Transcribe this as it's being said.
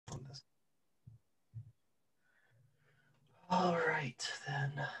All right,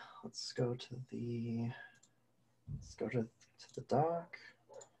 then let's go to the doc.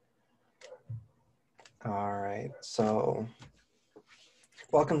 All right, so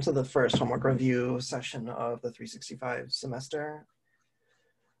welcome to the first homework review session of the 365 semester.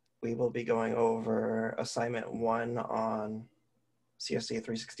 We will be going over assignment 1 on CSE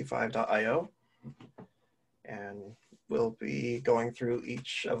 365.io, and we'll be going through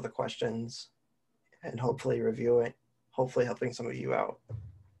each of the questions and hopefully reviewing, hopefully helping some of you out.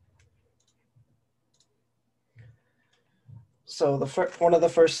 So one of the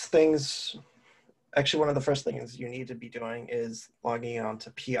first things you need to be doing is logging on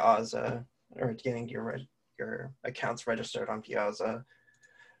to Piazza, or getting your accounts registered on Piazza.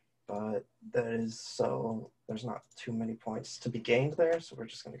 But there's not too many points to be gained there, so we're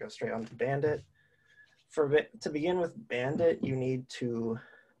just going to go straight on to Bandit. To begin with Bandit, you need to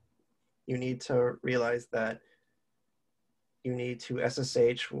realize that you need to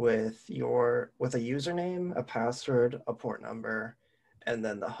SSH with a username, a password, a port number, and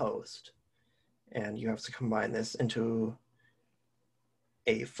then the host. And you have to combine this into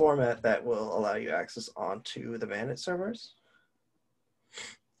a format that will allow you access onto the Bandit servers.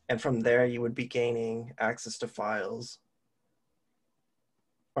 And from there, you would be gaining access to files,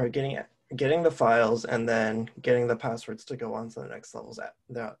 or getting the files and then getting the passwords to go on to the next levels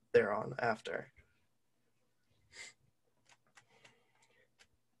thereon after.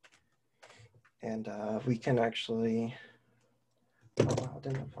 And we can actually, oh, it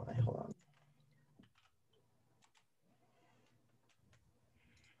didn't apply, hold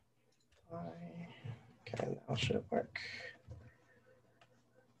on. Okay, now should it work?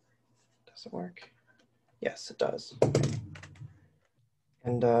 Does it work? Yes, it does.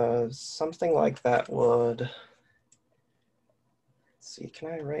 And something like that would, let's see, can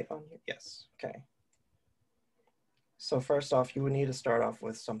I write on here? Yes, okay. So first off, you would need to start off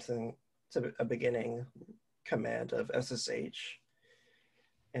with a beginning command of SSH.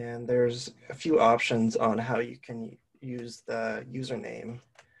 And there's a few options on how you can use the username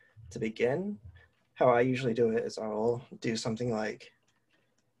to begin. How I usually do it is I'll do something like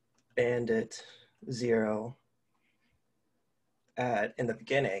bandit0 in the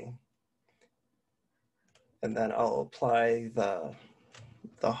beginning, and then I'll apply the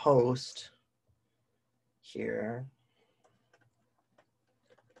host here.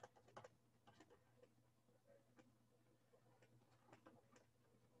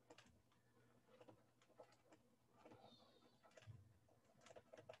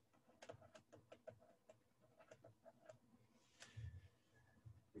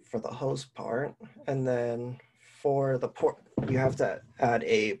 For the host part, and then for the port, you have to add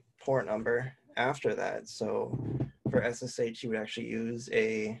a port number after that. So for SSH, you would actually use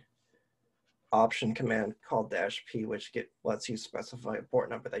a option command called -p, which lets you specify a port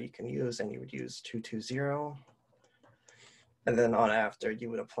number that you can use, and you would use 220. And then on after, you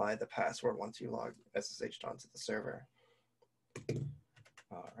would apply the password once you log SSH onto the server.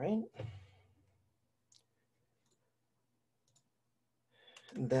 All right.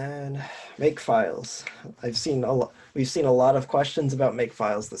 Then make files. We've seen a lot of questions about make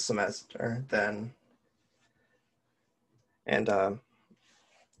files this semester. And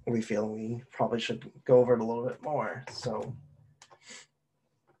we feel we probably should go over it a little bit more. So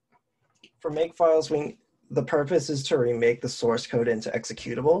for make files, the purpose is to remake the source code into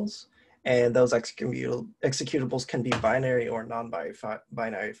executables, and those executables can be binary or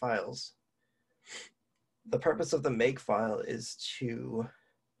non-binary files. The purpose of the make file is to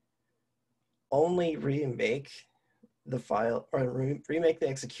only remake the file, or remake the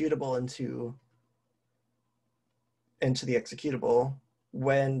executable into the executable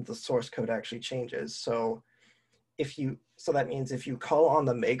when the source code actually changes. So that means if you call on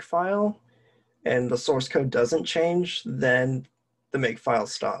the make file and the source code doesn't change, then the make file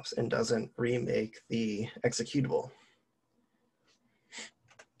stops and doesn't remake the executable.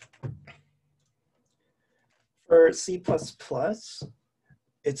 For C++,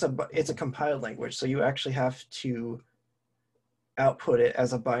 it's a compiled language, so you actually have to output it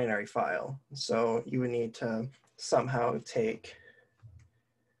as a binary file. So you would need to somehow take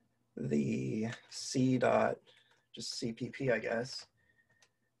the just CPP, I guess,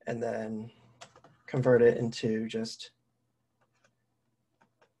 and then convert it into just,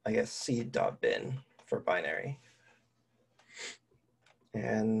 I guess, c.bin for binary.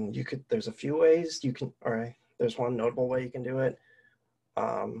 And there's a few ways there's one notable way you can do it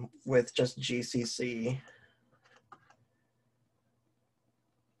with just GCC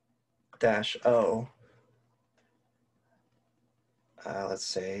 -o. Let's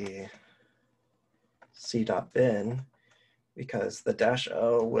say c.bin, because the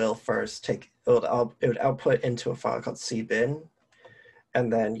 -o will first take, it would output into a file called cbin,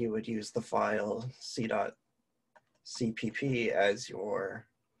 and then you would use the file c.cpp as your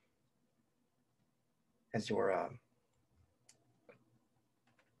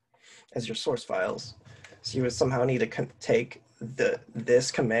source files. So you would somehow need to take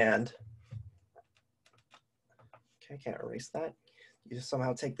this command. Okay, I can't erase that. You just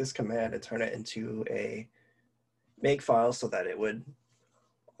somehow take this command and turn it into a make file so that when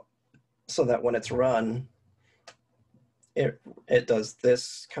it's run, it does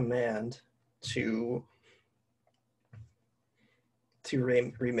this command to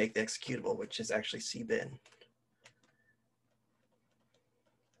remake the executable, which is actually cbin.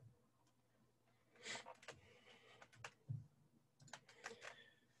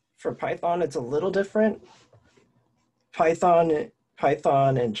 For Python, it's a little different. Python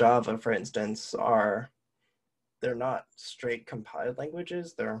and Java, for instance, they're not straight compiled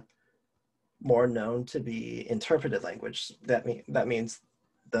languages. They're more known to be interpreted language. That means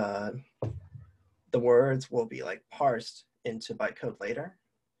the words will be like parsed into bytecode later,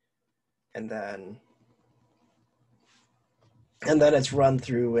 and then it's run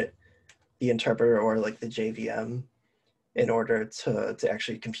through the interpreter or like the JVM in order to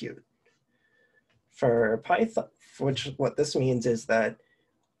actually compute. For Python, what this means is that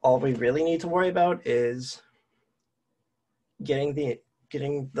all we really need to worry about is getting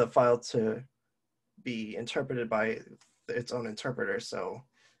the file to be interpreted by its own interpreter. So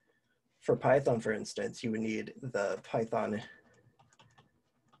for Python, for instance, you would need the Python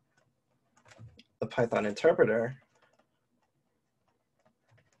interpreter,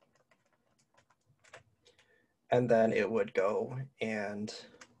 and then it would go and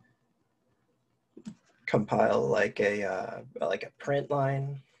compile like a print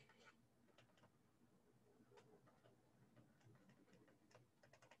line.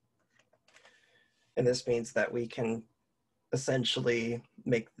 And this means that we can essentially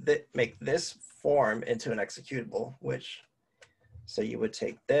make this form into an executable, so you would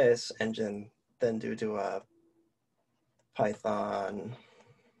take this and then do a Python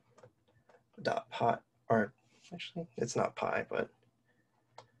 .py, or actually it's not py, but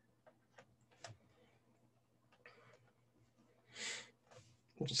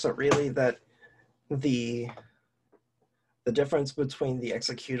so really that the difference between the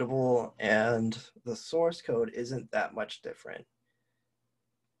executable and the source code isn't that much different,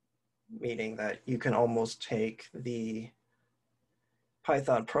 meaning that you can almost take the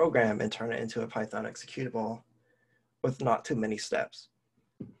Python program and turn it into a Python executable with not too many steps.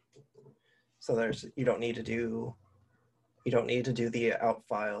 So you don't need to do the out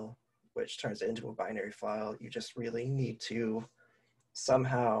file, which turns it into a binary file. You just really need to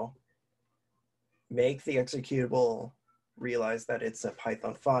somehow make the executable realize that it's a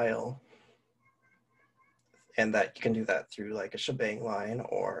Python file, and that you can do that through like a shebang line,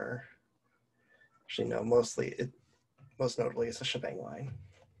 or actually no, most notably it's a shebang line.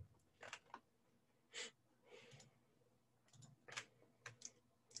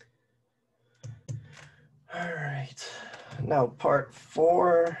 All right, now part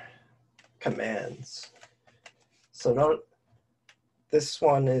 4, commands. So note, this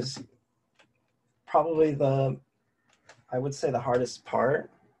one is probably I would say the hardest part,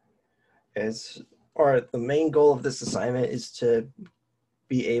 or the main goal of this assignment is to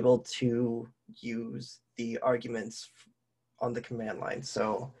be able to use the arguments on the command line.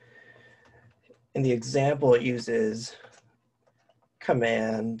 So in the example, it uses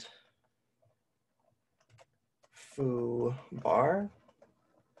command foo bar,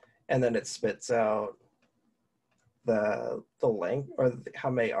 and then it spits out the length, or how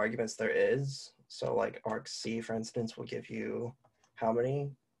many arguments there is. So like argc, for instance, will give you how many,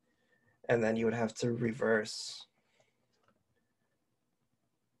 and then you would have to reverse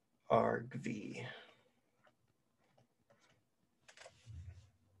argv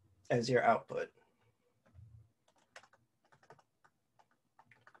as your output.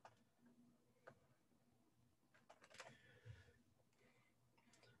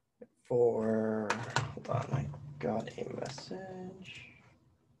 Hold on, I got a message.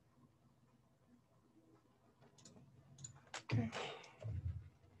 Okay.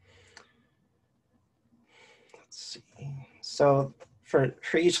 Let's see. So for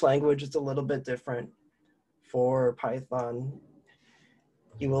each language, it's a little bit different. For Python,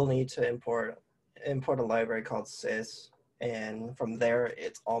 you will need to import a library called sys, and from there,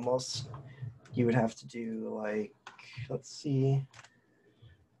 you would have to do like, let's see.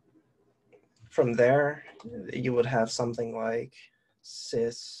 From there, you would have something like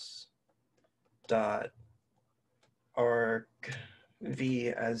sys dot argv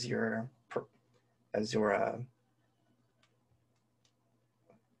as your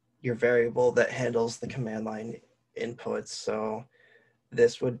variable that handles the command line inputs. So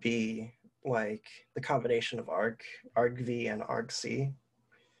this would be like the combination of argv and argc.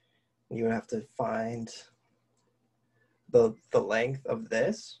 You would have to find the length of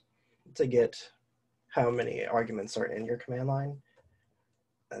this to get how many arguments are in your command line.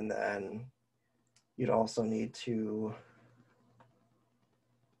 And then you'd also need to,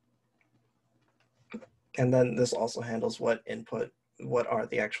 and then this also handles what are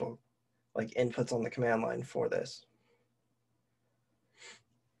the actual like inputs on the command line for this.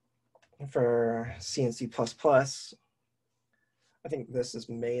 For C and C++, I think this is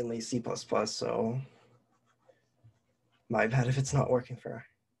mainly C++, so my bad if it's not working for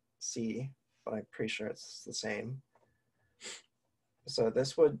C, but I'm pretty sure it's the same. So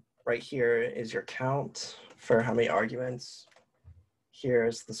this would, right here is your count for how many arguments.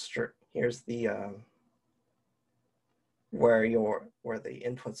 Here's the where the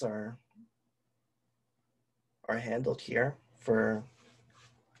inputs are handled here for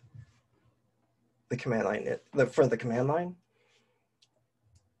the command line, for the command line.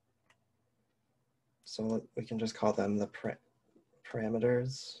 So we can just call them the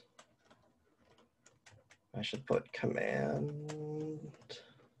parameters. I should put command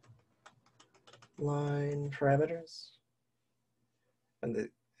line parameters. And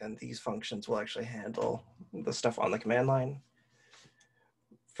these functions will actually handle the stuff on the command line.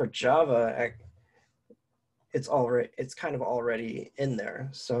 For Java, it's kind of already in there.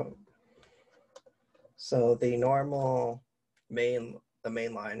 So the normal main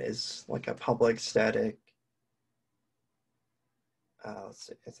line is like a public static. I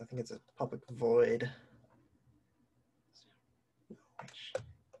think it's a public void.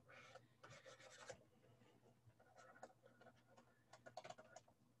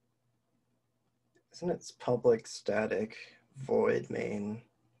 Isn't it public static void main?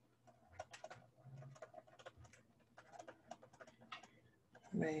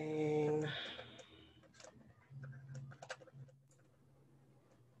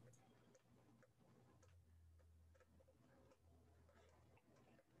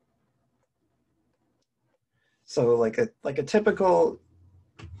 So like a typical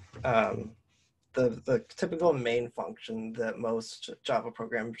the typical main function that most Java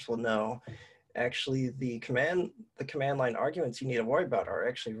programmers will know, actually the command line arguments you need to worry about are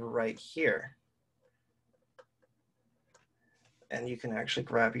actually right here. And you can actually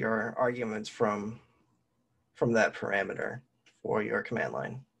grab your arguments from that parameter for your command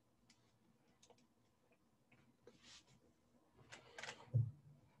line.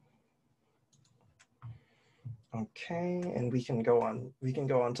 Okay, and we can go on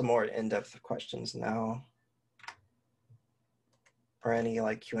to more in-depth questions now. Or any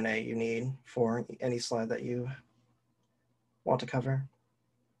like Q&A you need for any slide that you want to cover.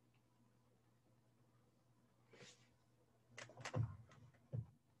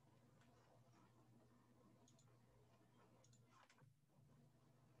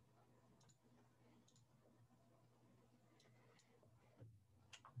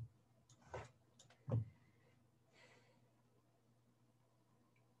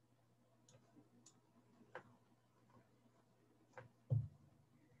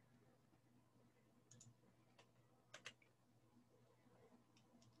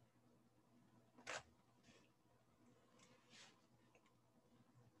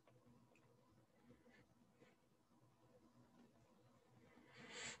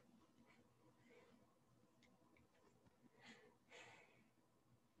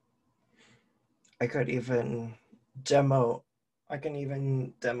 I can even demo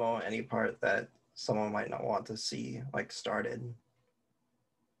any part that someone might not want to see like started.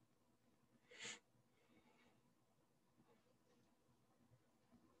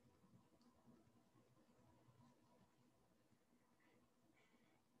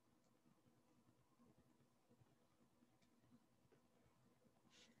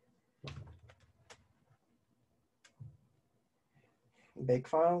 Big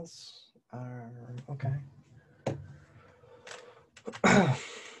files are okay.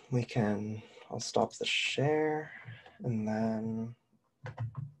 I'll stop the share and then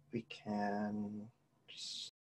we can just